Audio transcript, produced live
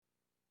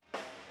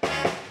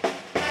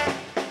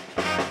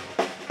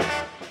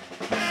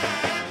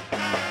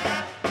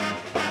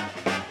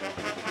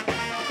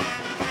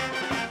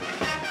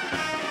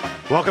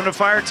Welcome to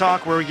Fire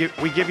Talk, where we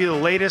give you the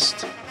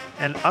latest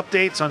and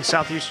updates on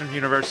Southeastern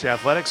University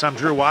athletics. I'm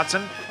Drew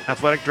Watson,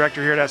 athletic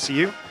director here at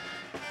SCU,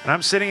 and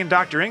I'm sitting in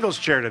Dr. Engel's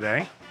chair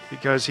today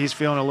because he's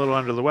feeling a little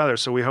under the weather,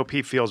 so we hope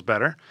he feels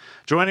better.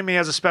 Joining me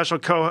as a special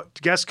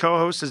guest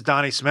co-host is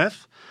Donnie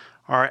Smith,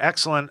 our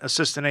excellent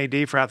assistant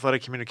AD for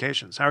athletic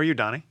communications. How are you,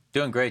 Donnie?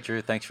 Doing great,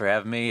 Drew. Thanks for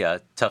having me.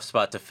 Tough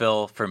spot to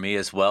fill for me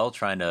as well,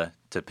 trying to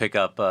pick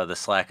up the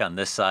slack on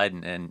this side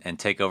and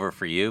take over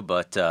for you.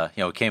 But,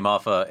 we came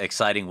off an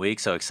exciting week,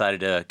 so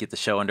excited to get the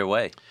show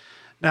underway.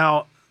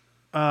 Now,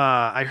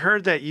 I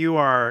heard that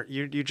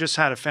you just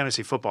had a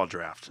fantasy football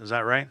draft. Is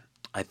that right?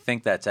 I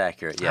think that's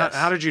accurate, yes.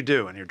 How did you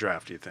do in your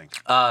draft, do you think?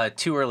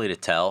 Too early to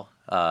tell.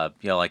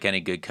 Like any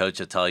good coach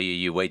will tell you,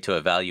 you wait to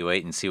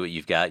evaluate and see what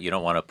you've got. You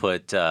don't want to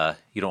put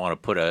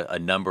a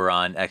number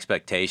on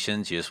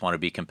expectations. You just want to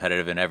be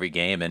competitive in every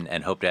game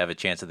and hope to have a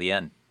chance at the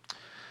end.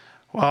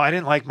 Well, I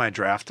didn't like my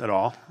draft at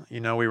all.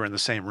 We were in the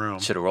same room.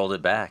 Should have rolled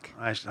it back.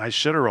 I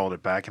should have rolled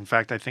it back. In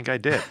fact, I think I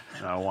did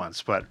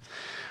once. But,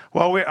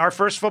 our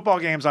first football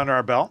game's under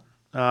our belt.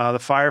 The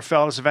Fire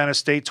fell to Savannah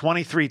State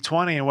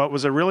 23-20 in what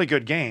was a really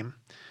good game.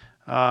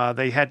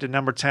 They head to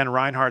number 10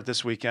 Reinhardt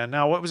this weekend.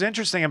 Now, what was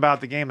interesting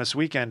about the game this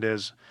weekend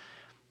is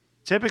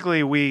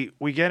typically we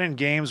get in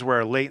games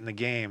where late in the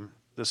game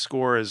the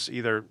score is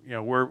either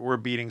we're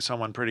beating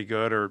someone pretty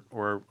good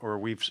or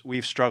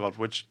we've struggled,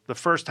 which the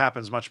first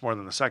happens much more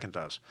than the second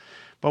does,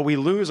 but we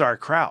lose our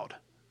crowd,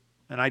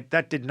 and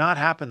that did not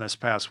happen this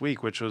past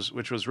week, which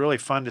was really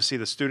fun to see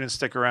the students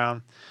stick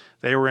around.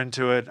 They were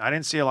into it. I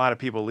didn't see a lot of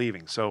people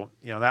leaving, so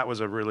that was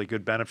a really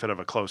good benefit of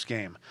a close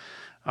game.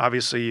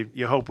 Obviously,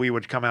 you hope we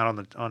would come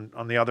out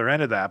on the other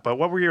end of that. But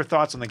what were your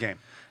thoughts on the game?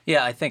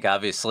 Yeah, I think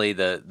obviously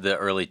the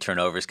early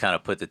turnovers kind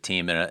of put the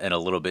team in a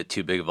little bit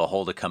too big of a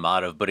hole to come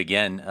out of. But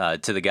again,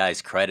 to the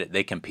guys' credit,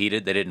 they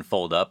competed. They didn't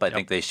fold up. I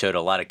think they showed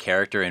a lot of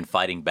character in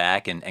fighting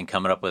back and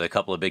coming up with a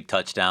couple of big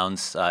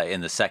touchdowns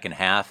in the second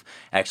half.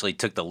 Actually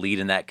took the lead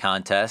in that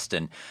contest.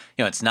 And,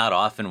 it's not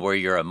often where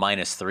you're a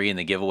 -3 in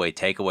the giveaway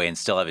takeaway and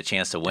still have a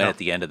chance to win at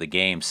the end of the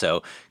game.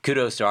 So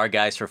kudos to our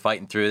guys for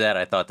fighting through that.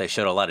 I thought they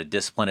showed a lot of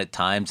discipline at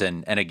times.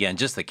 And again,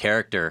 just the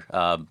character.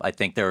 I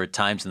think there were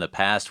times in the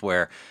past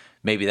where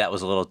maybe that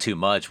was a little too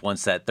much.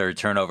 Once that third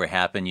turnover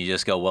happened, you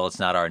just go, well, it's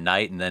not our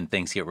night, and then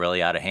things get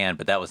really out of hand.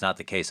 But that was not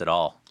the case at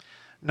all.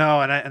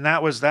 No, and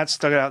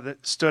that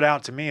stood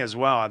out to me as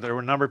well. There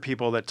were a number of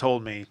people that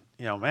told me,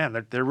 man,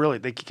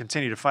 they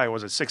continue to fight.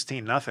 Was it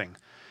 16-0?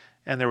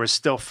 And there was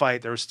still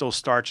fight. There was still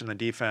starch in the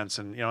defense,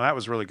 and that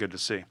was really good to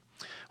see.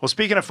 Well,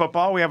 speaking of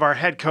football, we have our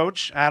head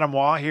coach Adam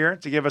Waugh here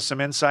to give us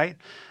some insight.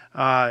 We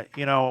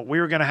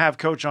were going to have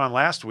Coach on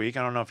last week.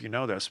 I don't know if you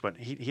know this, but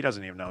he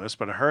doesn't even know this.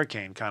 But a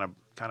hurricane kind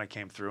of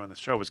came through, and the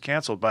show was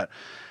canceled. But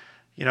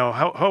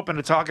hoping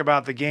to talk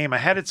about the game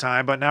ahead of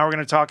time. But now we're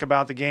going to talk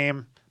about the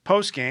game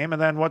post game,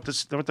 and then what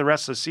the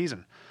rest of the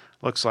season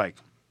looks like.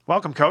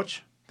 Welcome,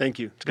 Coach. Thank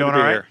you. It's going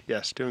all right? Here.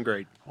 Yes, doing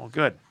great. Well,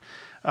 good.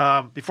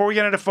 Before we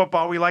get into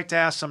football, we like to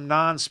ask some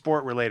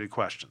non-sport related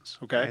questions.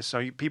 Okay.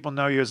 So people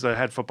know you as the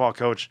head football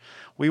coach.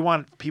 We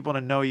want people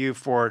to know you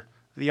for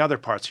the other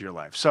parts of your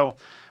life. So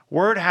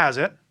word has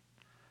it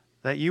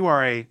that you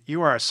are a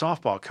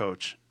softball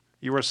coach.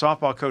 You were a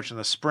softball coach in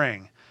the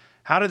spring.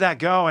 How did that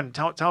go? And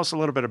tell us a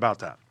little bit about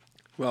that.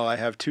 Well, I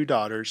have two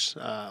daughters,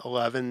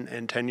 11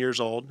 and 10 years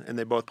old, and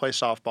they both play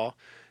softball.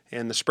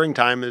 And the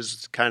springtime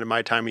is kind of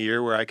my time of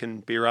year where I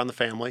can be around the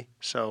family.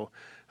 So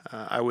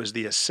I was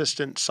the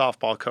assistant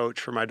softball coach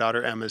for my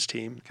daughter Emma's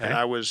team. Okay.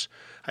 And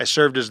I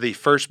served as the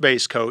first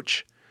base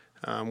coach,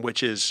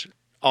 which is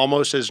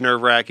almost as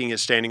nerve-wracking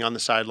as standing on the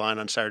sideline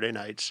on Saturday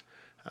nights.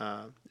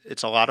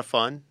 It's a lot of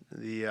fun.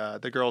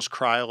 The girls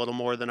cry a little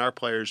more than our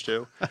players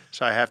do,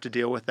 so I have to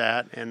deal with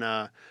that. And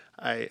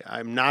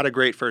I'm not a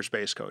great first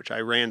base coach.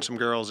 I ran some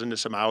girls into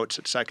some outs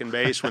at second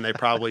base when they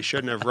probably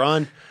shouldn't have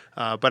run,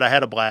 but I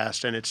had a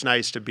blast, and it's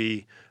nice to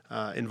be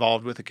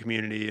involved with the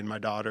community and my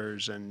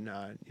daughters, and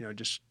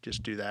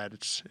just do that.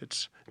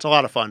 It's a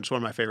lot of fun. It's one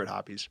of my favorite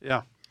hobbies.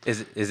 Yeah.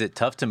 Is it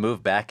tough to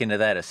move back into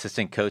that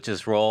assistant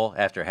coach's role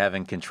after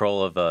having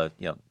control of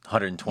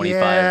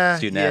 125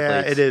 student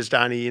athletes? Yeah, it is,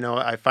 Donnie.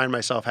 I find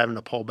myself having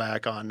to pull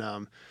back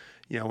on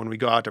when we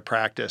go out to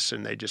practice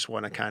and they just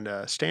want to kind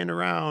of stand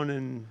around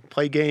and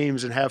play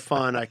games and have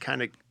fun. It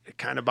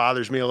kind of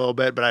bothers me a little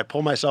bit, but I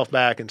pull myself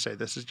back and say,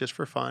 this is just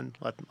for fun.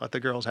 Let the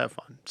girls have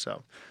fun.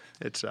 So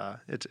it's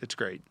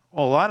great.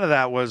 Well, a lot of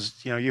that was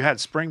you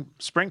had spring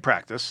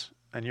practice.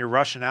 And you're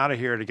rushing out of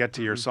here to get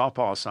to your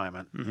softball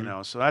assignment,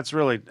 So it's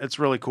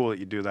really cool that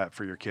you do that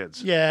for your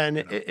kids. Yeah, and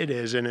it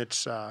is, and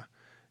it's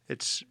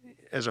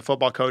as a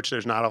football coach,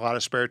 there's not a lot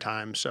of spare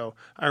time. So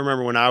I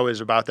remember when I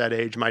was about that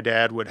age, my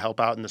dad would help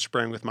out in the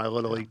spring with my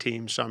little league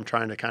team. So I'm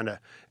trying to kind of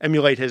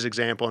emulate his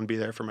example and be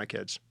there for my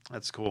kids.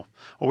 That's cool.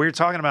 Well, we were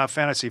talking about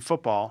fantasy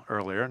football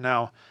earlier.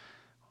 Now,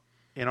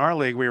 in our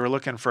league, we were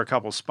looking for a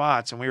couple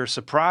spots, and we were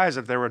surprised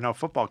that there were no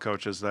football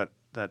coaches that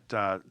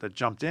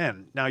jumped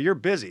in. Now, you're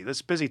busy.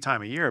 This busy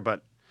time of year,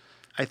 but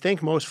I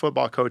think most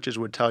football coaches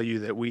would tell you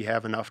that we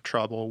have enough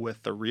trouble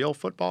with the real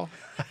football,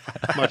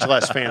 much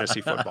less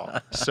fantasy football.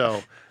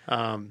 So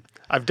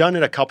I've done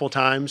it a couple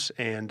times,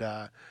 and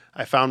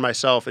I found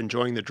myself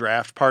enjoying the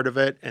draft part of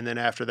it, and then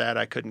after that,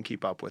 I couldn't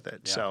keep up with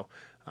it. Yeah. So,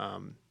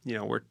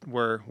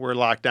 we're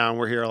locked down.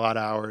 We're here a lot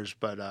of hours,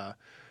 but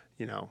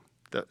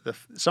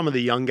some of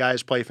the young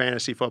guys play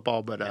fantasy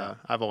football, but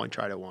I've only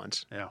tried it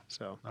once. Yeah.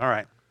 So all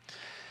right.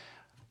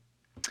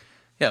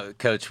 Yeah,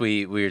 Coach,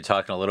 we were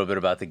talking a little bit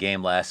about the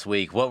game last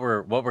week. What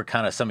were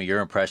kind of some of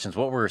your impressions?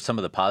 What were some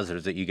of the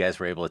positives that you guys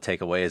were able to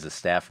take away as a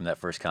staff from that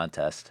first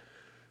contest?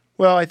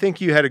 Well, I think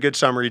you had a good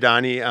summary,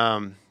 Donnie.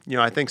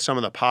 I think some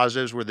of the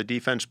positives were the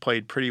defense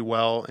played pretty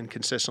well and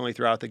consistently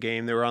throughout the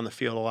game. They were on the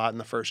field a lot in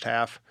the first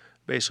half.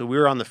 Basically, we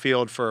were on the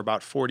field for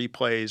about 40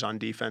 plays on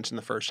defense in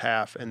the first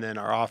half, and then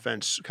our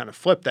offense kind of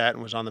flipped that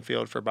and was on the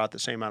field for about the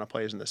same amount of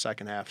plays in the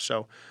second half.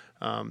 So,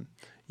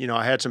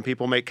 I had some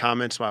people make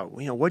comments about,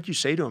 what'd you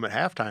say to them at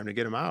halftime to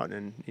get them out?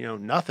 And,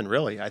 nothing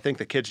really. I think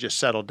the kids just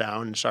settled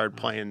down and started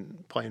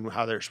playing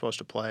how they're supposed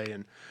to play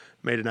and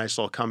made a nice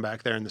little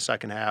comeback there in the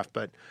second half.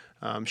 But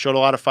showed a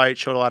lot of fight,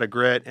 showed a lot of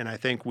grit, and I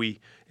think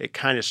it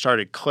kind of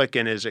started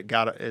clicking as it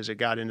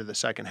got into the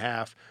second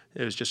half.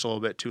 It was just a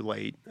little bit too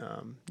late,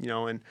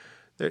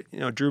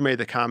 Drew made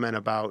the comment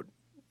about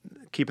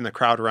keeping the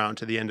crowd around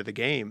to the end of the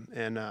game,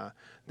 and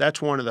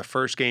that's one of the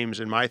first games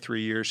in my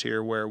 3 years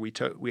here where we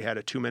had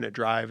a 2-minute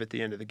drive at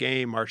the end of the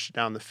game, marched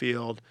down the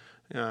field,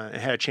 and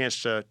had a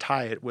chance to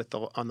tie it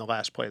on the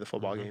last play of the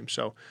football game.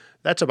 So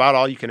that's about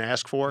all you can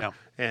ask for. Yeah.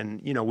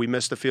 And we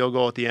missed the field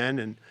goal at the end,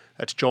 and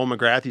that's Joel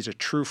McGrath. He's a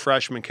true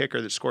freshman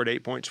kicker that scored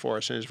 8 points for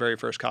us in his very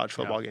first college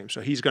football game.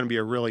 So he's going to be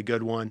a really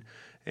good one,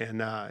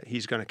 and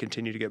he's going to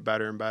continue to get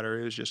better and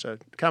better. It was just a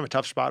kind of a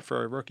tough spot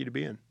for a rookie to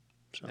be in.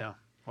 So. Yeah.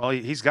 Well,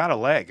 he's got a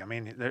leg. I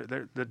mean,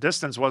 the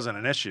distance wasn't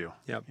an issue.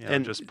 Yep.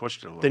 And just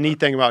pushed it a little bit. The neat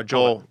thing about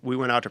Joel, we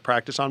went out to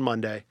practice on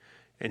Monday,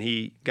 and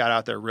he got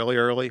out there really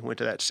early, went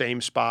to that same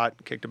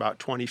spot, kicked about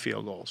 20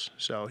 field goals.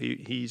 So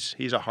he's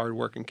a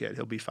hard-working kid.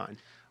 He'll be fine.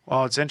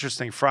 Well, it's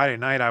interesting. Friday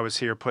night, I was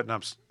here putting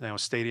up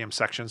stadium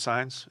section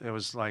signs. It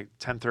was like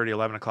 10:30,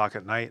 11 o'clock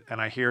at night,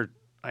 and I hear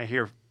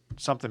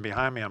something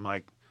behind me. I'm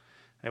like,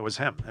 it was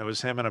him. It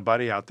was him and a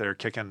buddy out there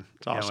kicking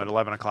awesome. At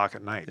 11 o'clock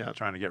at night,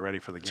 trying to get ready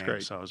for the game.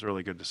 Great. So it was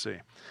really good to see.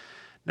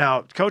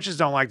 Now, coaches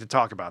don't like to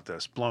talk about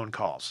this, blown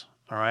calls.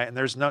 All right, and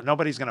there's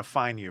nobody's going to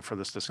fine you for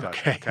this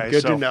discussion. Okay?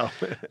 Good to know.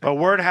 But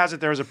word has it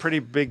there was a pretty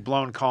big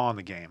blown call in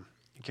the game.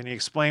 Can you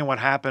explain what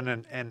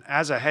happened? And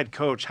as a head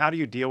coach, how do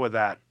you deal with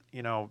that?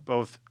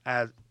 Both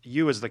as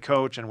you as the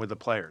coach and with the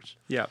players.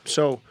 Yeah.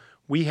 So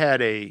we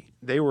had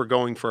they were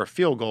going for a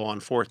field goal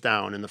on 4th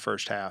down in the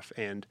first half,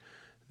 and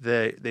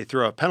they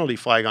threw a penalty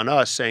flag on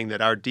us saying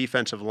that our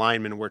defensive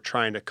linemen were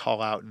trying to call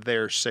out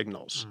their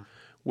signals,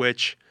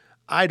 which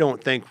I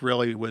don't think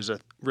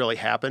really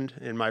happened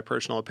in my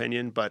personal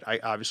opinion, but I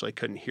obviously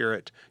couldn't hear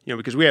it,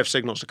 because we have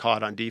signals to call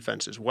out on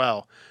defense as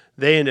well.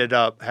 They ended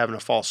up having a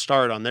false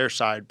start on their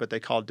side, but they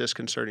called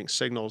disconcerting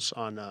signals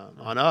on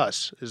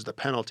us as the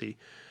penalty.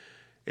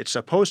 It's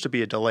supposed to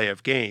be a delay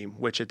of game,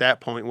 which at that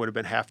point would have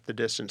been half the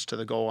distance to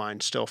the goal line,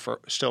 still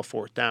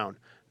 4th down.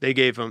 They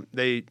gave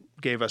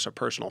us a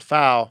personal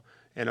foul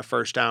and a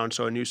first down,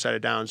 so a new set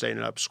of downs. They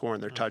ended up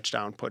scoring their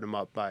touchdown, putting them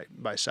up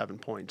by 7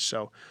 points.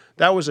 So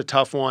that was a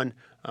tough one,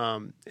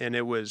 and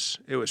it was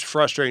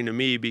frustrating to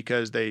me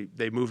because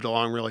they moved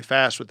along really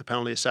fast with the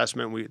penalty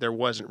assessment. There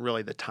wasn't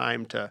really the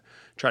time to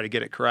try to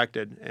get it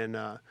corrected, and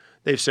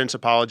they've since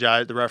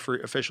apologized.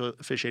 The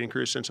officiating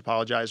crew has since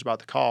apologized about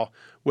the call,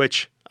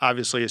 which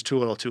obviously is too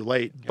little, too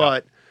late. Yeah.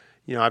 But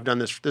I've done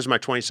this. This is my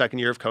 22nd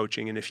year of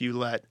coaching, and if you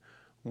let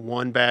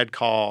one bad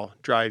call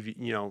drive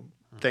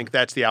think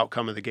that's the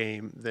outcome of the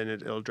game, then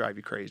it'll drive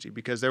you crazy,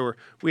 because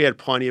we had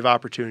plenty of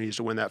opportunities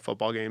to win that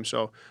football game.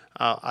 So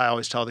I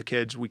always tell the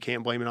kids we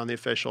can't blame it on the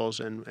officials,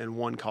 and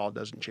one call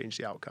doesn't change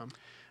the outcome.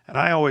 And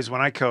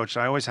when I coached,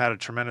 I always had a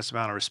tremendous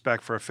amount of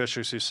respect for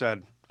officials who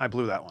said, I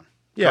blew that one.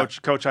 Yeah.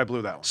 Coach, I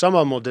blew that one. Some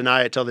of them will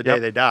deny it till the day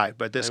they die,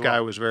 but this guy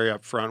was very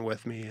upfront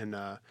with me,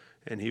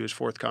 and he was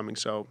forthcoming.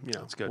 So,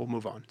 that's good. We'll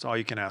move on. That's all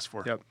you can ask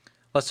for. Yep.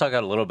 Let's talk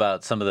a little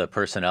about some of the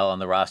personnel on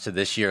the roster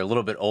this year. A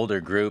little bit older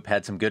group,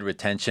 had some good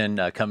retention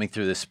coming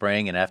through the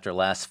spring and after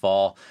last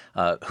fall.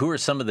 Who are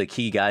some of the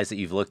key guys that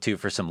you've looked to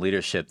for some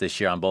leadership this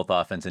year on both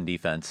offense and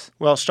defense?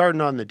 Well,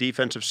 starting on the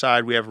defensive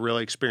side, we have a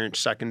really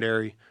experienced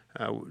secondary.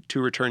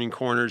 2 returning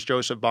corners,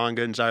 Joseph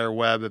Bonga and Zaire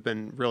Webb, have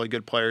been really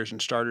good players and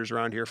starters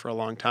around here for a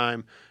long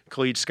time.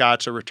 Khalid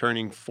Scott's a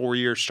returning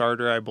 4-year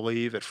starter, I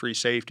believe, at free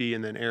safety,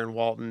 and then Aaron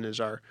Walton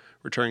is our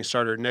returning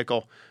starter at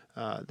nickel.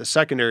 The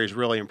secondary is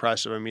really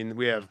impressive. I mean,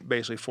 we have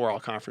basically 4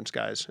 all-conference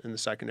guys in the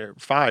secondary.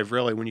 5,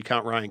 really, when you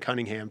count Ryan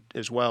Cunningham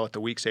as well at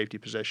the weak safety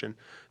position.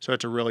 So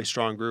it's a really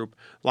strong group.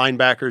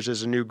 Linebackers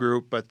is a new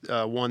group, but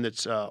one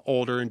that's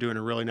older and doing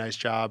a really nice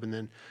job. And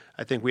then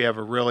I think we have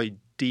a really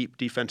deep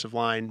defensive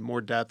line, more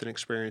depth and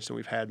experience than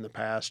we've had in the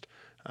past.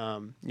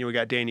 We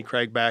got Danny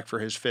Craig back for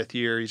his 5th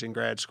year. He's in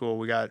grad school.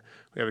 We have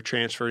a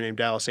transfer named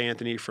Dallas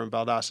Anthony from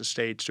Valdosta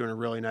State. He's doing a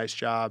really nice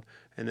job.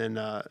 And then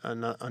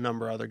a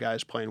number of other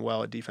guys playing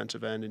well at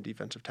defensive end and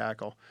defensive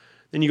tackle.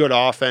 Then you go to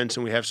offense,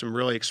 and we have some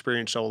really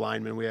experienced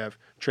O-linemen. We have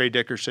Trey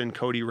Dickerson,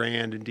 Cody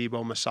Rand, and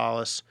Debo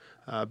Masalis.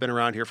 Been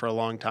around here for a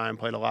long time,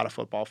 played a lot of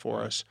football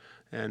for us.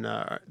 And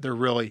they're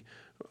really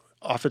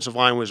 – offensive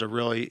line was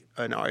an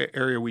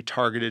area we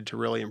targeted to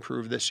really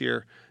improve this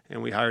year.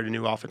 And we hired a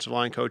new offensive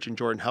line coach in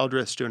Jordan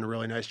Heldreth's doing a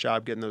really nice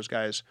job getting those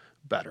guys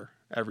better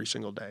every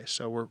single day.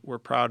 So we're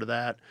proud of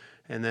that.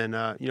 And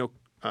then,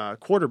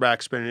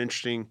 quarterback's been an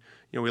interesting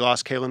 – we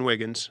lost Kalen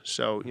Wiggins.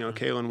 So,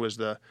 Kalen was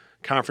the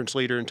conference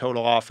leader in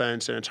total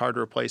offense, and it's hard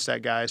to replace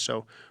that guy.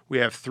 So we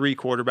have 3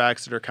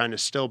 quarterbacks that are kind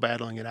of still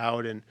battling it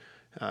out, and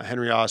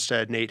Henry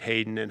Osted, Nate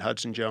Hayden, and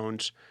Hudson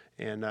Jones.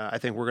 And I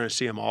think we're going to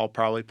see them all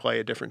probably play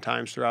at different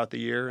times throughout the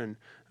year. And,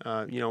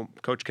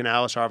 Coach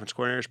Canales, our offensive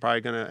coordinator, is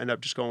probably going to end up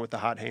just going with the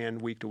hot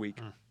hand week to week.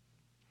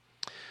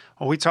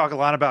 Well, we talk a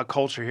lot about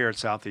culture here at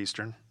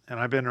Southeastern, and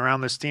I've been around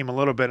this team a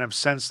little bit and have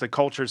sensed the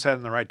culture's heading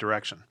in the right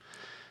direction.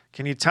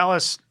 Can you tell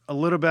us a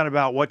little bit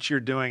about what you're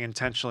doing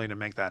intentionally to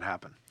make that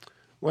happen?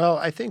 Well,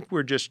 I think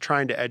we're just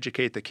trying to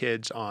educate the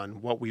kids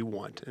on what we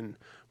want and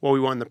what we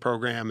want in the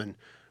program. And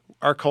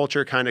our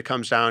culture kind of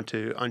comes down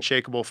to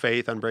unshakable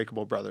faith,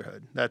 unbreakable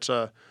brotherhood. That's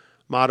a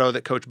motto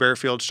that Coach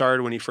Bearfield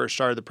started when he first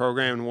started the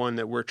program, and one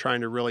that we're trying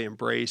to really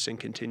embrace and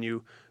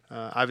continue.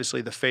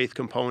 Obviously, the faith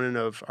component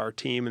of our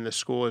team and the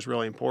school is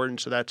really important,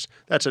 so that's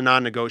a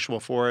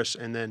non-negotiable for us.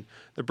 And then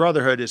the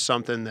brotherhood is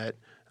something that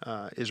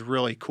is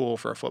really cool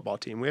for a football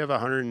team. We have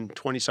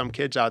 120-some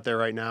kids out there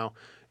right now,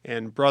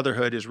 and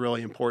brotherhood is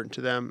really important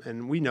to them.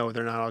 And we know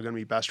they're not all going to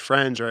be best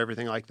friends or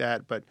everything like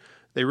that, but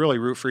they really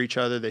root for each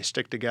other. They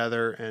stick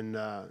together, and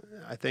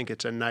I think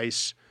it's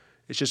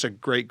just a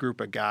great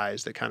group of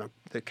guys that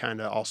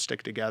kind of all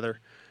stick together.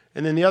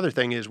 And then the other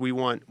thing is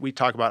we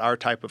talk about our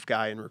type of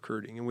guy in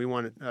recruiting, and we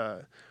want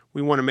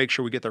to make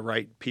sure we get the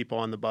right people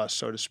on the bus,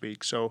 so to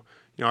speak. So,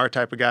 our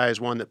type of guy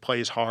is one that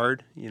plays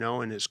hard,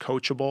 and is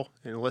coachable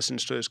and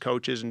listens to his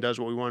coaches and does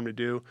what we want him to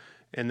do.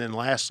 And then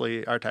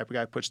lastly, our type of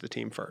guy puts the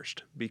team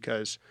first,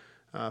 because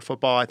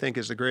football, I think,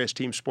 is the greatest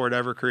team sport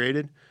ever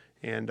created.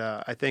 And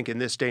I think in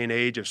this day and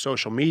age of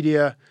social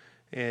media,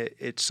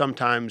 it's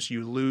sometimes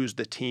you lose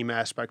the team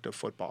aspect of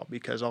football,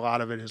 because a lot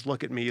of it is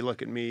look at me,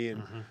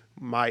 and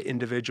my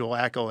individual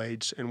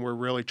accolades. And we're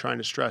really trying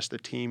to stress the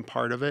team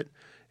part of it.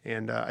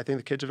 And I think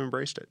the kids have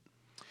embraced it.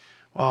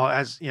 Well,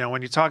 as you know,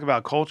 when you talk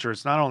about culture,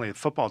 it's not only a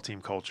football team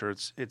culture,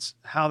 it's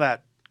how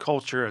that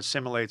culture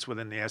assimilates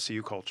within the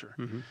SCU culture.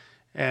 Mm-hmm.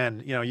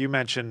 And, you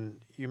mentioned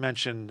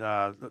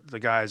the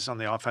guys on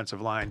the offensive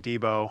line,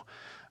 Debo,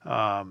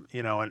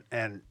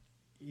 and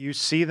you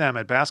see them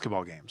at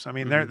basketball games. I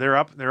mean, they're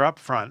up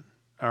front.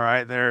 All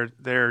right.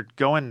 They're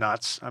going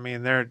nuts. I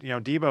mean,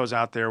 Debo's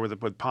out there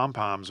with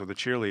pom-poms with the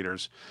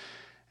cheerleaders,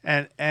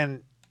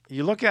 and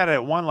you look at it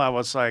at one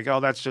level, it's like, oh,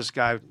 that's just a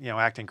guy,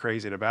 acting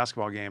crazy at a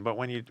basketball game. But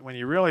when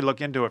you really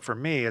look into it, for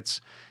me,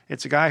 it's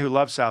a guy who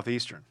loves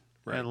Southeastern.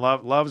 Right. And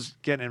loves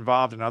getting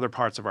involved in other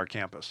parts of our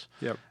campus.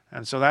 Yep.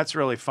 And so that's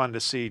really fun to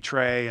see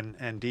Trey and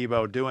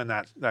Debo doing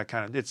that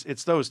kind of.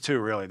 It's those two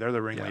really. They're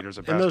the ringleaders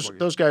of basketball. And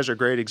those guys are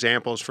great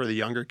examples for the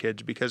younger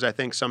kids, because I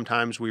think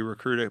sometimes we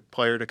recruit a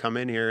player to come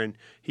in here and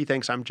he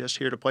thinks I'm just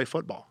here to play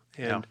football.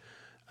 And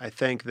I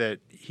think that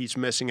he's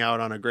missing out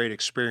on a great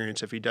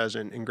experience if he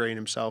doesn't ingrain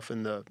himself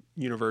in the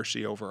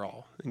university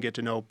overall and get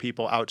to know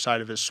people outside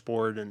of his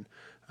sport. And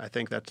I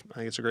think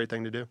it's a great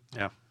thing to do.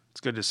 Yeah,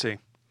 it's good to see.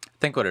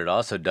 I think what it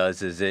also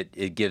does is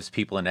it gives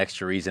people an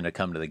extra reason to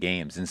come to the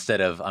games.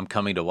 Instead of I'm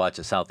coming to watch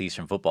a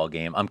Southeastern football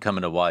game, I'm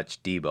coming to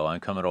watch Debo,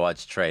 I'm coming to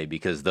watch Trey,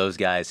 because those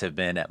guys have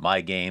been at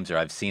my games, or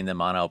I've seen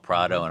them on El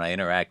Prado and I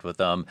interact with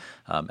them.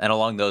 And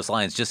along those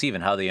lines, just even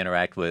how they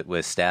interact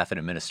with staff and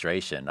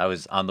administration. I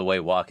was on the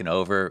way walking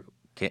over,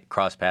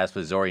 cross paths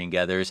with Zorian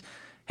Gethers.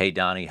 Hey,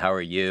 Donnie, how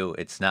are you?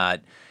 It's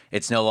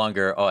no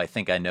longer, I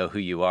think I know who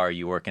you are.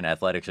 You work in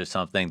athletics or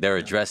something. They're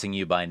addressing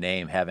you by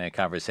name, having a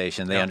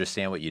conversation. They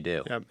understand what you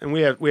do. Yeah, and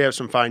we have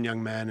some fine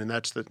young men, and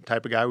that's the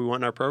type of guy we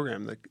want in our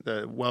program,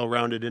 the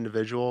well-rounded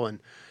individual. And,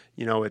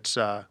 it's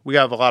we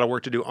have a lot of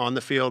work to do on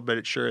the field, but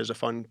it sure is a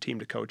fun team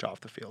to coach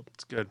off the field.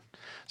 It's good.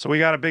 So we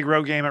got a big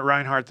road game at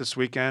Reinhardt this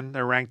weekend.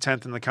 They're ranked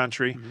 10th in the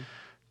country. Mm-hmm.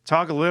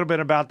 Talk a little bit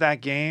about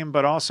that game,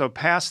 but also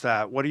past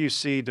that, what do you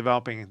see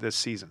developing this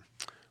season?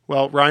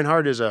 Well,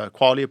 Reinhardt is a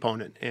quality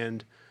opponent,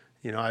 and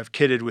I've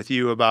kidded with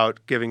you about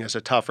giving us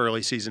a tough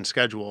early season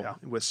schedule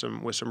with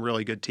some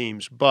really good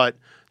teams. But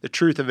the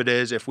truth of it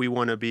is, if we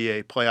want to be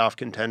a playoff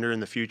contender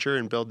in the future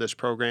and build this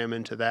program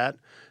into that,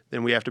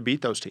 then we have to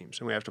beat those teams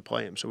and we have to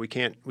play them. So we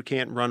can't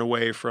run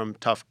away from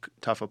tough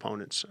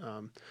opponents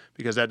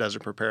because that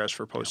doesn't prepare us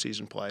for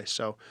postseason play.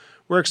 So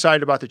we're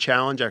excited about the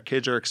challenge. Our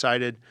kids are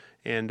excited,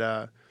 and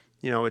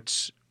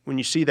it's. When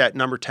you see that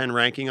number 10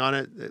 ranking on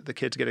it, the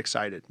kids get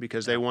excited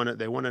because they want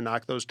to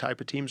knock those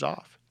type of teams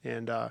off.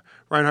 And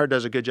Reinhardt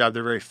does a good job.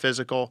 They're very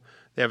physical.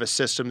 They have a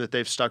system that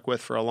they've stuck with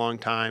for a long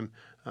time.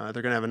 They're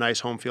going to have a nice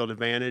home field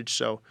advantage.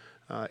 So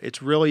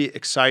it's really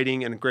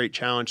exciting and a great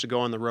challenge to go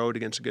on the road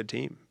against a good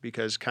team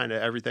because kind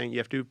of everything, you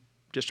have to do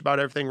just about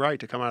everything right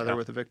to come out of there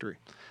with a victory.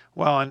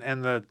 Well,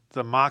 and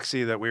the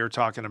moxie that we were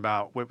talking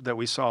about that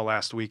we saw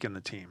last week in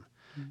the team,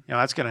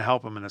 that's going to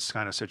help them in this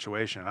kind of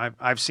situation.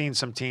 I've seen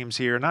some teams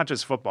here, not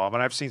just football, but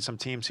I've seen some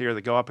teams here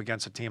that go up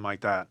against a team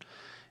like that.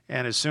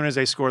 And as soon as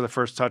they score the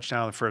first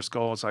touchdown, the first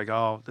goal, it's like,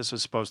 oh, this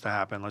was supposed to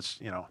happen.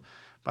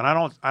 But I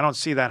don't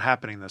see that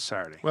happening this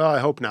Saturday. Well, I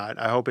hope not.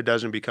 I hope it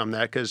doesn't become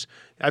that because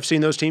I've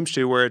seen those teams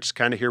too where it's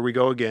kind of here we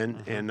go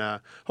again. And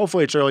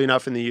hopefully it's early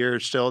enough in the year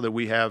still that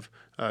we have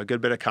a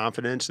good bit of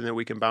confidence and that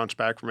we can bounce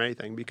back from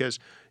anything because,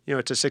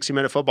 it's a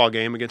 60-minute football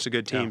game against a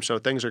good team. Yeah. So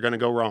things are going to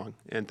go wrong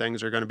and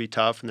things are going to be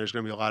tough and there's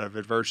going to be a lot of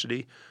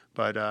adversity.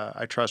 But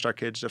I trust our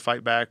kids to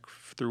fight back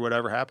through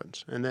whatever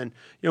happens. And then,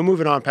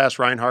 moving on past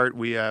Reinhardt,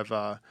 we have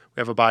a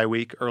bye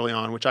week early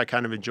on, which I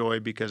kind of enjoy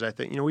because I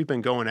think, we've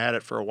been going at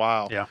it for a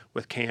while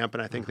with camp,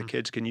 and I think the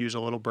kids can use a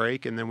little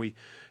break. And then we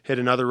hit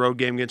another road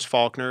game against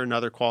Faulkner,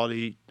 another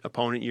quality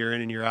opponent year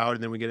in and year out,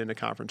 and then we get into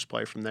conference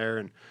play from there.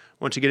 And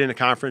once you get into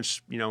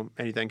conference,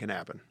 anything can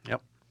happen.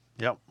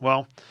 Yep.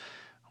 Well,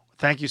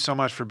 thank you so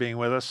much for being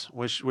with us.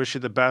 Wish you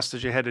the best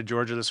as you head to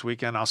Georgia this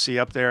weekend. I'll see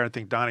you up there. I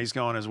think Donnie's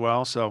going as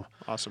well. So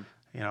awesome.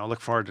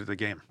 Look forward to the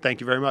game.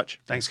 Thank you very much.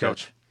 Thanks,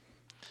 Coach.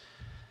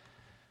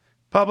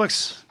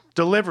 Publix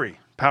delivery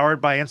powered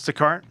by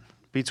Instacart.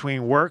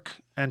 Between work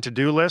and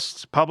to-do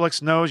lists,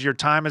 Publix knows your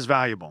time is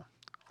valuable.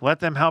 Let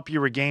them help you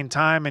regain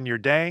time in your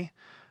day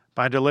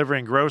by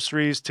delivering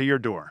groceries to your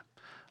door.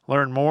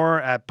 Learn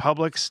more at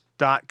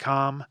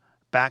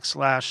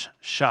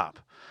Publix.com/shop.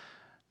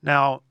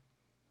 Now,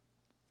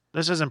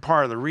 this isn't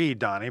part of the read,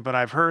 Donnie, but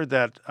I've heard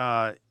that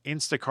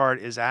Instacart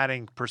is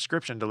adding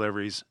prescription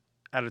deliveries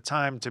at a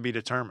time to be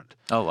determined.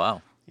 Oh,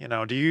 wow.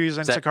 Do you use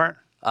Instacart?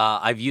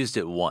 I've used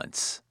it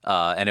once,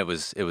 and it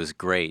was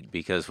great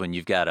because when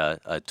you've got a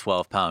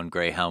 12-pound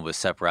greyhound with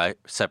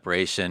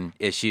separation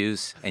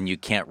issues and you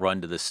can't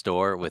run to the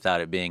store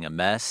without it being a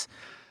mess,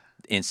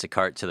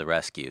 Instacart to the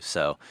rescue.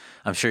 So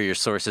I'm sure your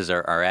sources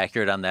are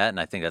accurate on that, and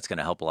I think that's going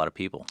to help a lot of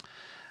people.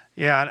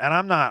 Yeah,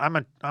 and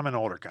I'm an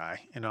older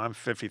guy. I'm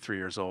 53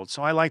 years old,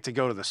 so I like to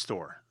go to the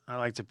store. I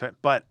like to pay,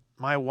 but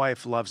my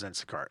wife loves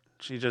Instacart.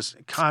 She just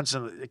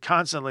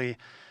constantly,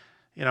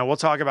 we'll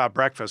talk about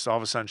breakfast. All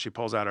of a sudden, she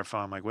pulls out her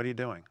phone. I'm like, what are you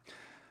doing?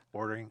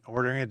 Ordering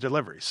a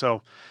delivery.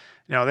 So,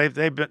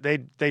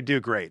 they do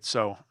great.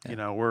 So,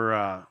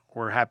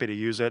 we're happy to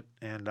use it,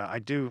 and I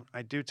do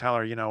tell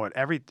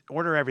her,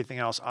 order everything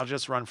else. I'll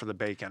just run for the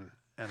bacon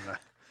and the.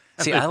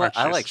 See, I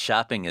like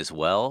shopping as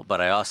well,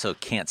 but I also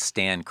can't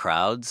stand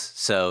crowds.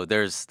 So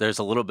there's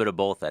a little bit of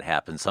both that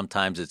happens.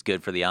 Sometimes it's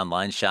good for the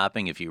online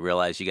shopping if you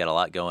realize you got a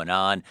lot going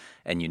on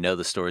and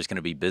the store is going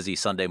to be busy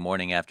Sunday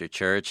morning after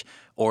church,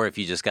 or if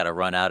you just got to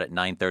run out at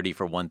 9:30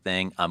 for one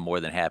thing, I'm more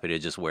than happy to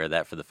just wear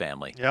that for the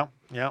family. Yeah.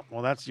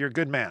 Well, you're a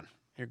good man.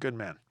 You're a good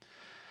man.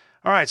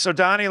 All right, so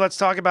Donnie, let's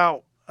talk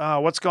about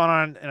what's going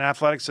on in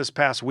athletics this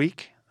past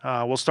week.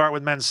 We'll start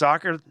with men's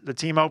soccer. The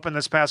team opened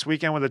this past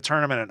weekend with a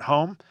tournament at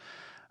home.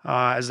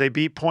 As they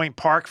beat Point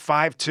Park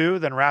 5-2,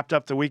 then wrapped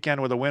up the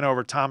weekend with a win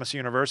over Thomas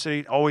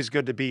University. Always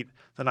good to beat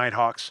the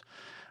Nighthawks.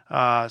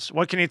 So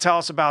what can you tell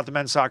us about the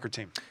men's soccer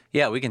team?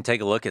 Yeah, we can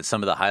take a look at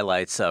some of the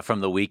highlights from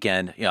the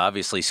weekend.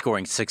 Obviously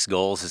scoring 6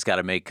 goals has got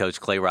to make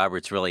Coach Clay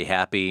Roberts really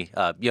happy.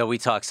 We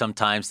talk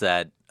sometimes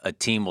that a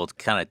team will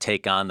kind of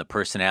take on the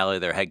personality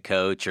of their head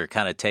coach or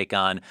kind of take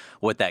on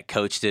what that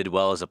coach did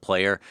well as a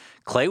player.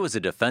 Clay was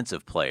a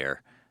defensive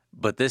player.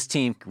 But this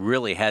team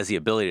really has the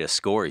ability to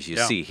score, as you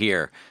see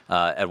here.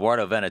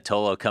 Eduardo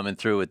Venatolo coming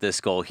through with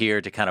this goal here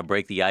to kind of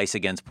break the ice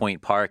against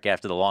Point Park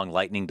after the long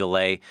lightning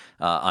delay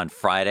on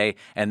Friday.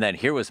 And then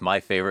here was my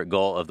favorite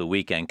goal of the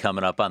weekend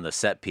coming up on the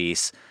set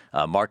piece.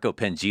 Marco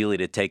Pengili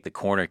to take the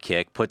corner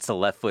kick, puts the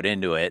left foot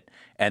into it,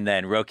 and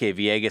then Roque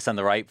Villegas on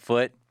the right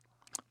foot.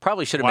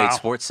 Probably should have made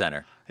Sports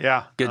Center.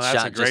 Yeah. Good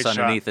shot just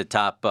underneath the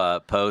top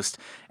post.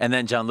 And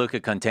then Gianluca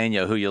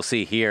Contegno, who you'll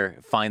see here,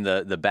 find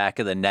the back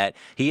of the net.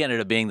 He ended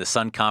up being the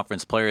Sun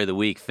Conference Player of the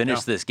Week,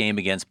 finished this game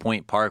against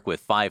Point Park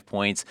with 5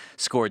 points,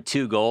 scored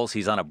 2 goals.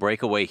 He's on a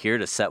breakaway here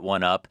to set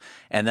one up,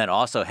 and then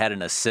also had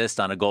an assist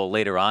on a goal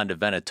later on to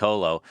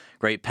Venatolo.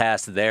 Great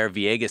pass there.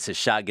 Villegas'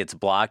 shot gets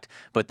blocked,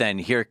 but then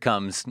here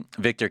comes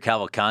Victor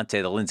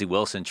Cavalcante, the Lindsey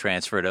Wilson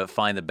transfer, to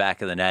find the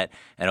back of the net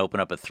and open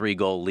up a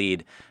 3-goal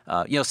lead.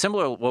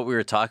 Similar to what we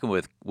were talking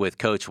with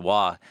Coach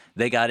Waugh,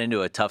 they got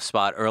into a tough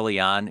spot early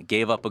on,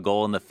 gave up a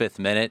goal in the 5th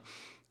minute,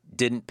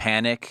 didn't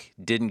panic,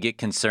 didn't get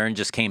concerned,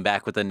 just came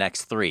back with the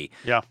next 3.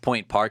 Yeah.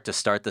 Point Park to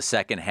start the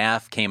second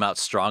half, came out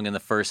strong in the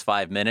first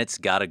 5 minutes,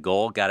 got a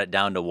goal, got it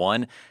down to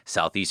 1.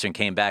 Southeastern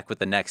came back with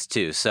the next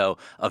 2. So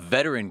a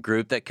veteran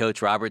group that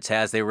Coach Roberts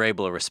has, they were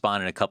able to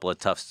respond in a couple of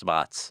tough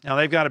spots. Now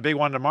they've got a big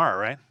one tomorrow,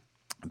 right?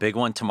 Big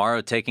one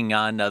tomorrow, taking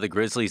on the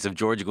Grizzlies of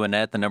George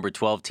Gwinnett, the number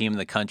 12 team in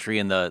the country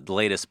in the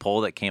latest poll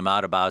that came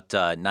out about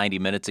 90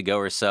 minutes ago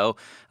or so.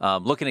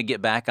 Looking to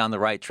get back on the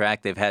right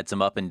track. They've had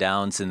some up and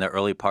downs in the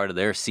early part of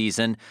their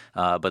season,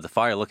 but the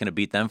Fire looking to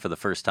beat them for the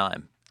first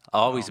time.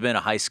 Always been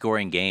a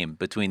high-scoring game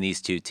between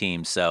these two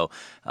teams. So,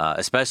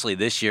 especially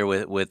this year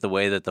with the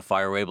way that the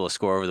Fire were able to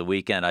score over the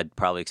weekend, I'd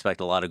probably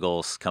expect a lot of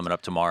goals coming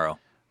up tomorrow.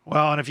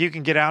 Well, and if you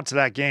can get out to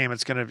that game,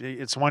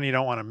 it's one you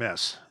don't want to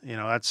miss.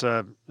 That's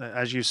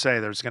as you say,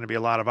 there's going to be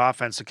a lot of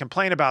offense. The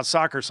complaint about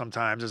soccer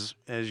sometimes is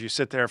as you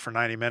sit there for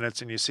 90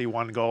 minutes and you see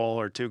one goal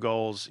or two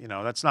goals.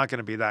 That's not going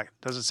to be that.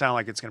 Doesn't sound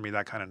like it's going to be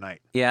that kind of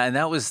night. Yeah, and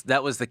that was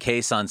the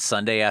case on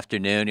Sunday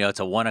afternoon. It's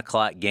a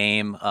 1:00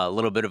 game, a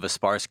little bit of a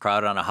sparse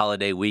crowd on a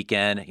holiday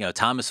weekend.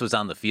 Thomas was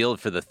on the field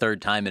for the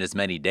third time in as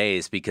many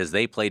days because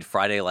they played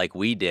Friday like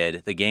we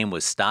did. The game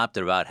was stopped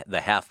at about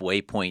the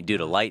halfway point due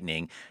to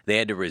lightning. They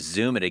had to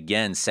resume it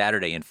again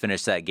Saturday and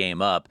finish that game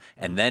up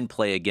and then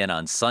play again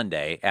on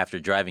Sunday after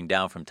driving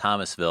down from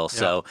Thomasville. Yeah.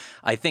 So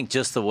I think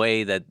just the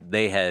way that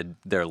they had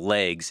their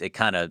legs, it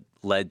kind of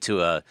led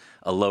to a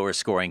lower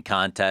scoring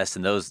contest,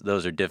 and those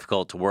are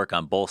difficult to work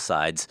on both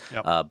sides.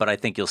 Yep. But I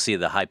think you'll see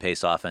the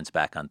high-paced offense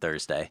back on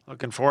Thursday.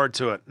 Looking forward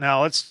to it.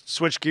 Now let's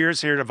switch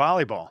gears here to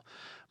volleyball.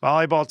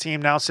 Volleyball team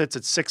now sits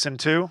at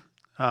 6-2.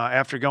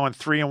 After going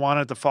 3-1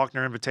 at the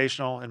Faulkner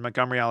Invitational in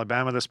Montgomery,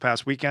 Alabama this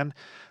past weekend.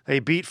 They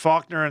beat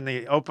Faulkner in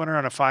the opener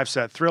in a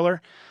 5-set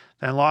thriller,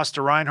 then lost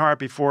to Reinhardt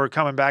before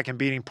coming back and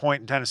beating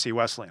Point and Tennessee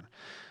Wesleyan.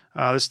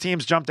 This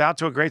team's jumped out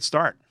to a great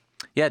start.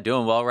 Yeah,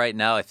 doing well right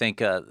now. I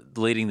think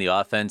leading the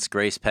offense,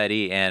 Grace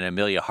Petty and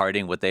Amelia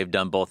Harding, what they've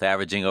done, both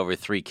averaging over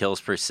 3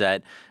 kills per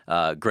set.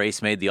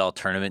 Grace made the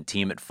all-tournament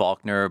team at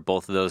Faulkner,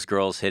 both of those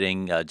girls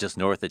hitting just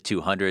north of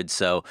 200.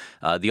 So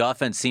the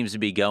offense seems to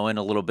be going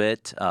a little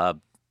bit.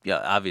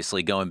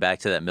 Obviously going back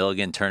to that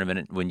Milligan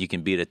tournament when you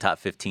can beat a top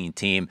 15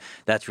 team,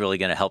 that's really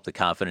going to help the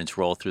confidence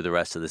roll through the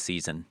rest of the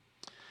season.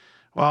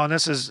 Well, and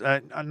this is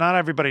not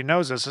everybody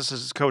knows this. This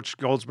is Coach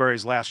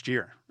Goldsberry's last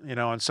year,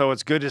 and so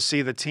it's good to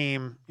see the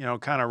team,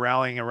 kind of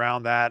rallying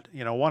around that.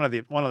 One of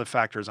the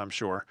factors, I'm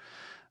sure,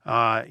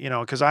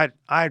 because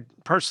I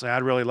personally,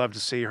 I'd really love to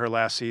see her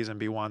last season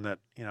be one that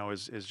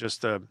is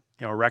just a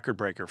record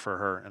breaker for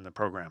her in the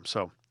program.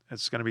 So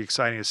it's going to be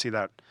exciting to see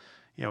that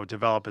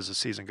develop as the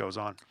season goes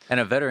on. And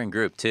a veteran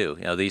group too.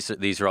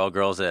 These are all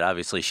girls that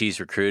obviously she's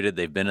recruited.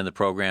 They've been in the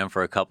program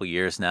for a couple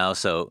years now,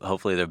 so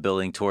hopefully they're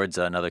building towards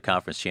another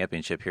conference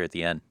championship here at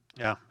the end.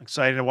 Yeah,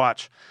 exciting to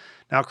watch.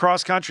 Now,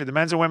 cross country, the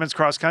men's and women's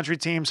cross country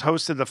teams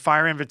hosted the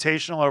Fire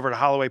Invitational over at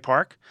Holloway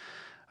Park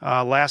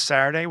last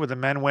Saturday, with the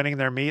men winning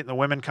their meet and the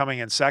women coming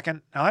in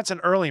second. Now, that's an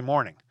early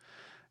morning.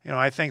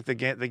 I think the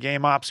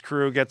game ops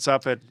crew gets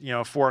up at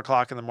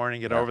 4:00 in the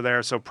morning, get over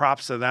there. So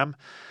props to them.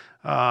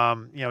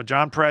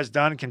 John Perez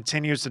Dunn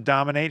continues to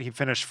dominate. He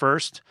finished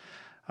first.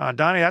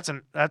 Donnie,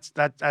 that's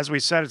as we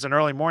said, it's an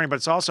early morning, but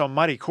it's also a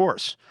muddy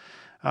course.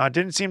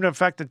 Didn't seem to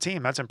affect the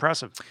team. That's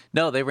impressive.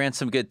 No, they ran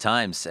some good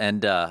times,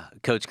 and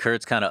Coach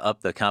Kurtz kind of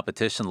upped the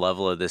competition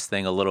level of this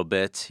thing a little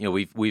bit.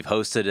 We've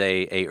hosted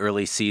a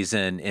early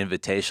season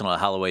invitational at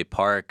Holloway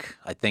Park,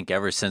 I think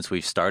ever since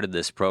we've started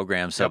this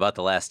program, so about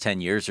the last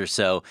 10 years or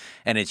so,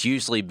 and it's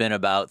usually been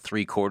about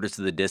 3/4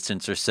 of the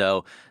distance or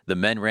so. The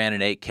men ran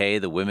an 8K,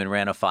 the women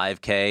ran a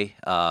 5K.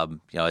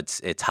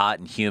 It's hot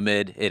and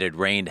humid. It had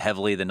rained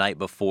heavily the night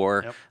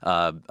before.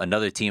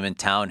 Another team in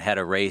town had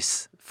a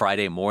race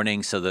Friday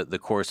morning, so the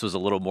course was a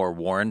little more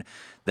worn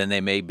than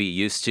they may be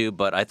used to,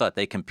 but I thought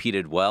they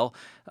competed well.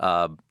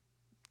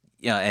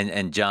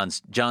 And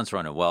John's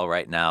running well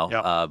right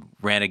now.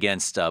 Ran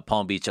against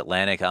Palm Beach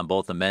Atlantic on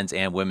both the men's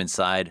and women's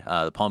side.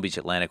 The Palm Beach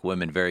Atlantic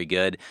women very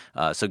good.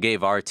 So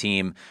gave our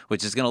team,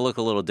 which is going to look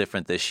a little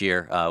different this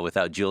year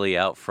without Julie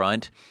out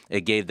front,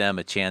 it gave them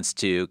a chance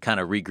to kind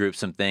of regroup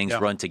some things,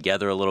 run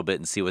together a little bit,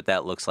 and see what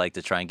that looks like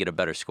to try and get a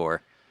better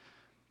score.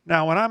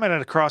 Now, when I'm at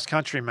a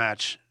cross-country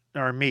match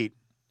or meet,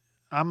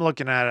 I'm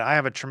looking at it, I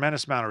have a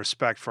tremendous amount of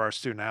respect for our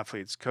student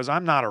athletes because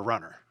I'm not a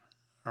runner.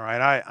 All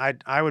right,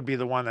 I would be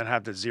the one that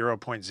had the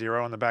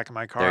 0.0 in the back of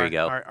my car. There you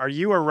go. Are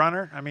you a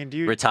runner? I mean, do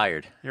you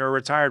retired? You're a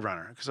retired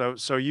runner.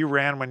 So you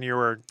ran when you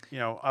were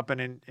up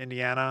in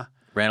Indiana.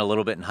 Ran a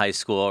little bit in high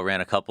school.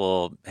 Ran a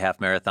couple half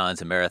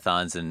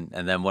marathons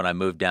and then when I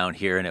moved down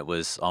here and it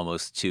was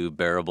almost too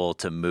bearable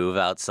to move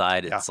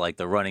outside, it's like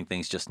the running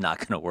thing's just not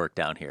going to work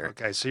down here.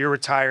 Okay, so you're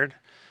retired.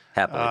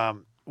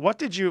 Happily. What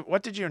did you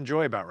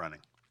enjoy about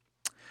running?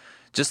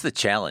 Just the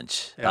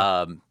challenge.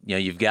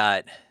 You've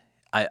got.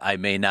 I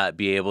may not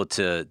be able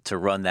to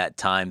run that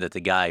time that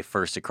the guy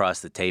first across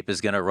the tape is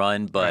going to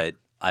run, but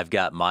I've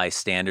got my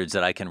standards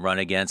that I can run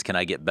against. Can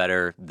I get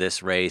better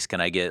this race?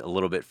 Can I get a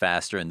little bit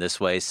faster in this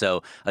way?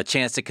 So a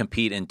chance to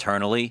compete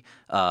internally,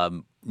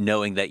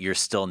 knowing that you're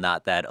still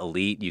not that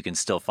elite, you can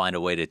still find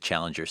a way to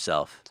challenge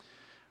yourself.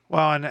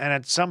 Well, and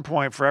at some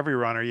point for every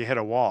runner, you hit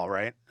a wall,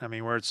 right? I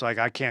mean, where it's like,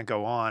 I can't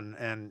go on.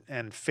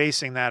 And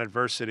facing that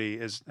adversity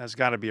has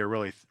got to be a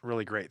really,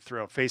 really great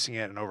thrill, facing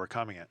it and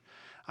overcoming it.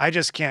 I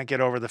just can't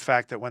get over the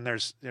fact that when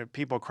there's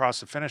people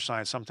cross the finish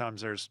line, sometimes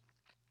there's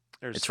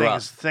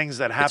things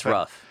that happen. It's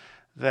rough.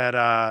 That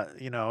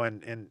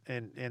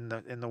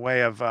in the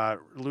way of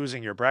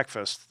losing your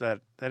breakfast,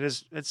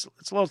 it's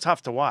a little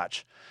tough to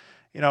watch.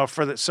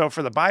 for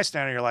the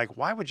bystander, you're like,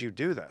 why would you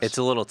do this? It's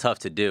a little tough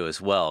to do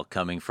as well,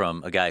 coming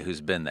from a guy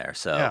who's been there.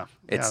 So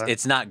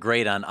it's not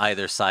great on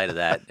either side of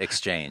that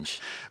exchange.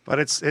 But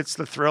it's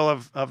the thrill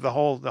of the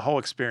whole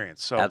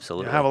experience. So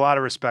absolutely, I have a lot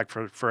of respect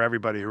for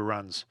everybody who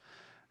runs,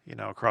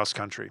 cross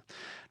country.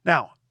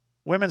 Now,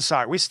 women's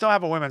soccer. We still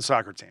have a women's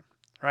soccer team,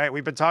 right?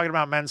 We've been talking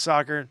about men's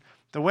soccer.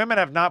 The women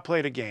have not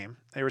played a game.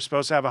 They were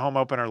supposed to have a home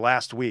opener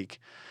last week.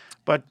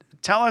 But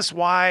tell us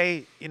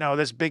why,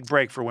 this big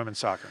break for women's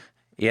soccer.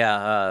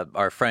 Yeah,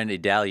 our friend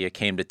Idalia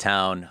came to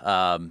town,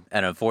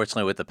 and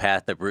unfortunately with the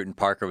path that Bruton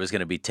Parker was going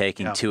to be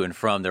taking to and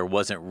from, there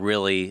wasn't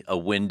really a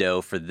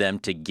window for them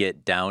to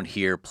get down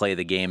here, play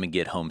the game, and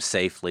get home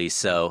safely.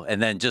 So,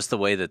 and then just the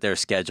way that their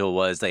schedule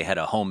was, they had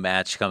a home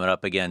match coming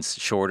up against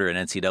Shorter, an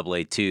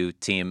NCAA 2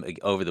 team,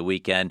 over the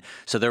weekend.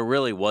 So there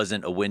really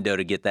wasn't a window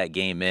to get that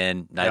game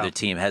in. Neither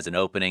team has an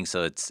opening,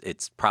 so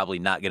it's probably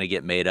not going to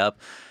get made up.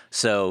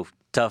 So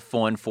tough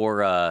one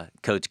for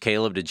Coach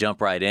Caleb to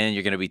jump right in.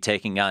 You're going to be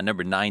taking on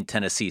number 9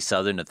 Tennessee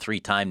Southern, a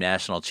 3-time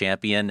national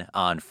champion,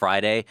 on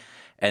Friday.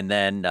 And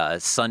then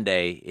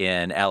Sunday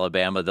in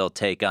Alabama, they'll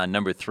take on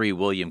number 3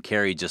 William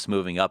Carey, just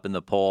moving up in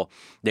the poll.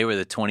 They were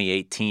the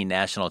 2018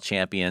 national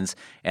champions,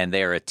 and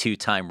they are a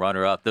 2-time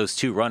runner-up. Those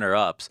 2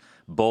 runner-ups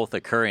both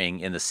occurring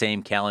in the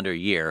same calendar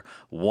year,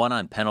 one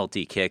on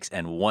penalty kicks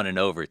and one in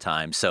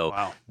overtime.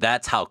 So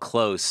that's how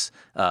close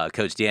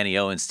Coach Danny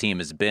Owen's team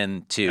has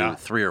been to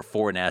 3 or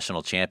 4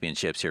 national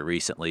championships here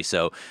recently.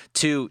 So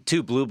two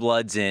blue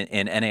bloods in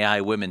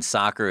NAI women's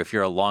soccer. If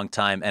you're a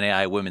longtime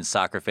NAI women's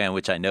soccer fan,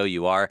 which I know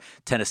you are,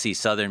 Tennessee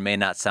Southern may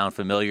not sound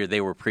familiar.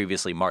 They were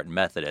previously Martin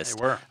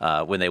Methodist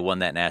when they won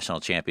that national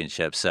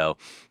championship. So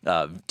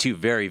 2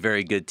 very,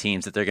 very good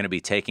teams that they're going to be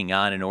taking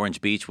on in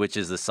Orange Beach, which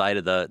is the site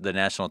of the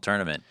national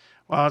tournament.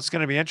 Well, it's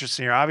going to be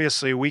interesting here.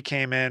 Obviously, we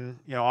came in,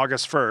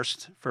 August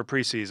 1st for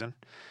preseason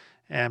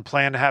and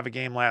planned to have a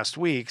game last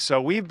week.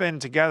 So we've been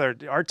together.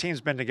 Our team's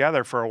been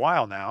together for a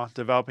while now,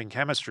 developing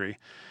chemistry.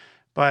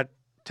 But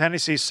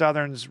Tennessee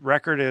Southern's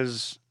record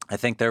is, I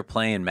think they're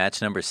playing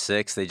match number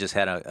 6. They just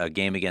had a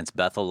game against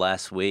Bethel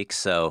last week.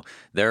 So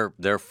they're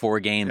 4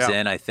 games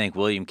in. I think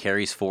William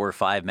Carey's 4 or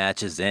 5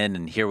 matches in.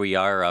 And here we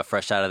are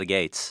fresh out of the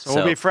gates. So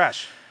we'll be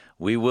fresh.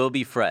 We will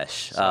be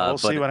fresh. So we'll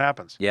see what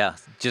happens. Yeah,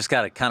 just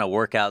got to kind of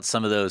work out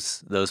some of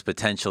those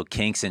potential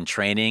kinks in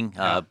training.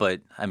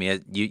 But, I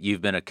mean,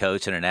 you've been a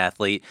coach and an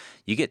athlete.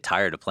 You get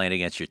tired of playing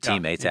against your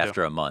teammates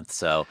after a month.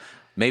 So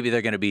maybe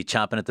they're going to be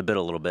chomping at the bit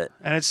a little bit.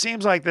 And it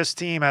seems like this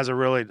team has a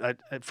really,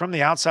 from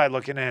the outside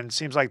looking in, it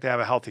seems like they have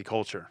a healthy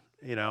culture,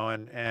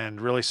 and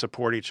really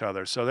support each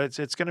other. So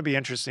it's going to be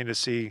interesting to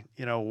see,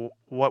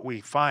 what we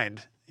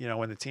find,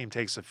 when the team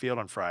takes the field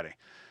on Friday.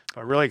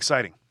 But really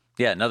exciting.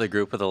 Yeah, another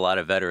group with a lot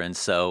of veterans,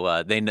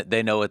 so they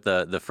know what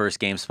the first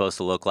game's supposed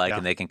to look like,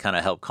 and they can kind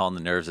of help calm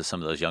the nerves of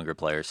some of those younger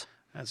players.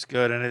 That's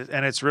good,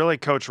 and it's really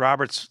Coach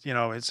Roberts.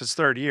 It's his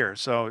 3rd year.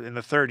 So in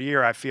the 3rd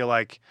year, I feel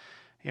like,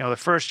 the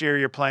first year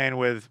you're playing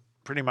with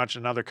pretty much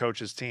another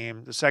coach's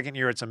team. The 2nd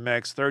year it's a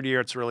mix. 3rd year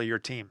it's really your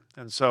team,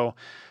 and so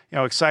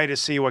excited to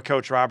see what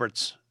Coach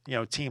Roberts'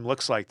 team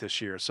looks like this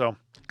year. So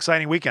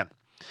exciting weekend.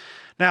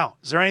 Now,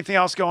 is there anything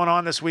else going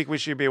on this week we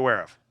should be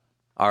aware of?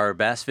 Our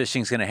bass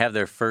fishing is going to have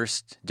their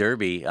first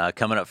derby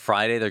coming up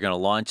Friday. They're going to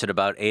launch at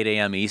about 8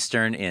 a.m.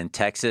 Eastern in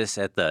Texas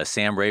at the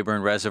Sam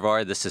Rayburn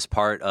Reservoir. This is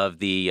part of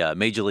the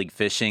Major League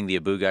Fishing, the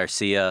Abu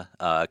Garcia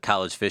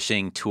College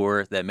Fishing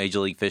Tour that Major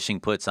League Fishing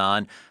puts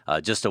on.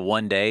 Just a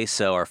one day,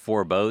 so our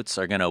 4 boats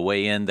are going to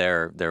weigh in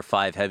their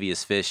 5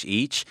 heaviest fish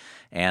each,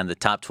 and the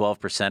top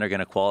 12% are going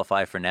to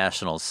qualify for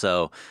nationals.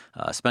 So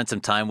spent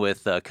some time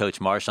with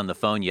Coach Marsh on the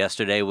phone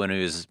yesterday when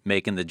he was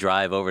making the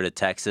drive over to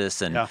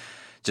Texas, and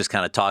just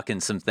kind of talking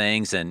some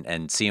things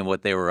and seeing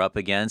what they were up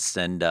against.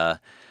 And,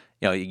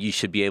 you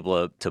should be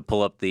able to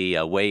pull up the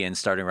weigh-in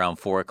starting around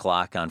 4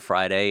 o'clock on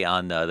Friday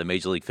on the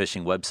Major League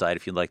Fishing website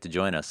if you'd like to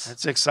join us.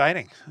 It's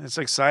exciting. It's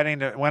exciting.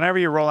 Whenever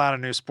you roll out a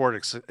new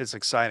sport, it's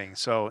exciting.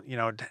 So,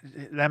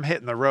 them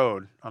hitting the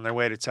road on their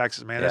way to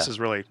Texas, man, this is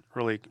really,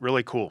 really,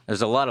 really cool.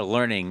 There's a lot of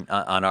learning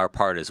on our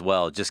part as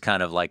well. Just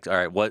kind of like, all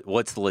right,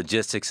 what's the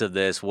logistics of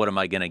this? What am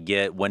I going to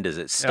get? When does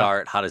it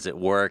start? How does it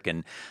work?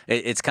 And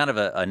it's kind of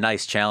a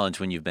nice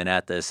challenge when you've been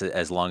at this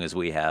as long as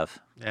we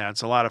have. Yeah,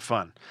 it's a lot of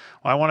fun.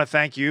 Well, I want to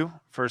thank you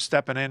for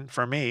stepping in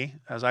for me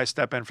as I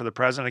step in for the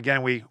president.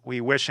 Again,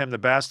 we wish him the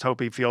best.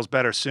 Hope he feels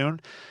better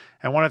soon.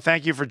 And I want to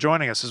thank you for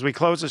joining us. As we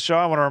close the show,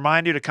 I want to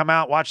remind you to come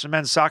out, watch the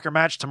men's soccer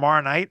match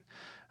tomorrow night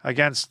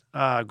against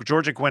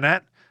Georgia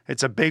Gwinnett.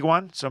 It's a big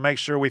one, so make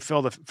sure we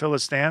fill the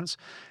stands.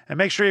 And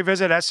make sure you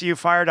visit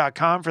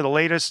seufire.com for the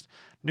latest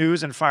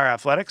news in fire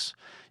athletics.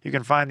 You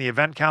can find the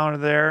event calendar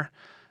there,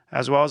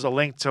 as well as a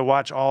link to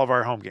watch all of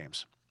our home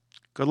games.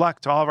 Good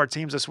luck to all of our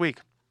teams this week.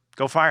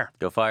 Go Fire.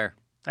 Go Fire.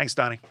 Thanks,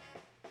 Donnie.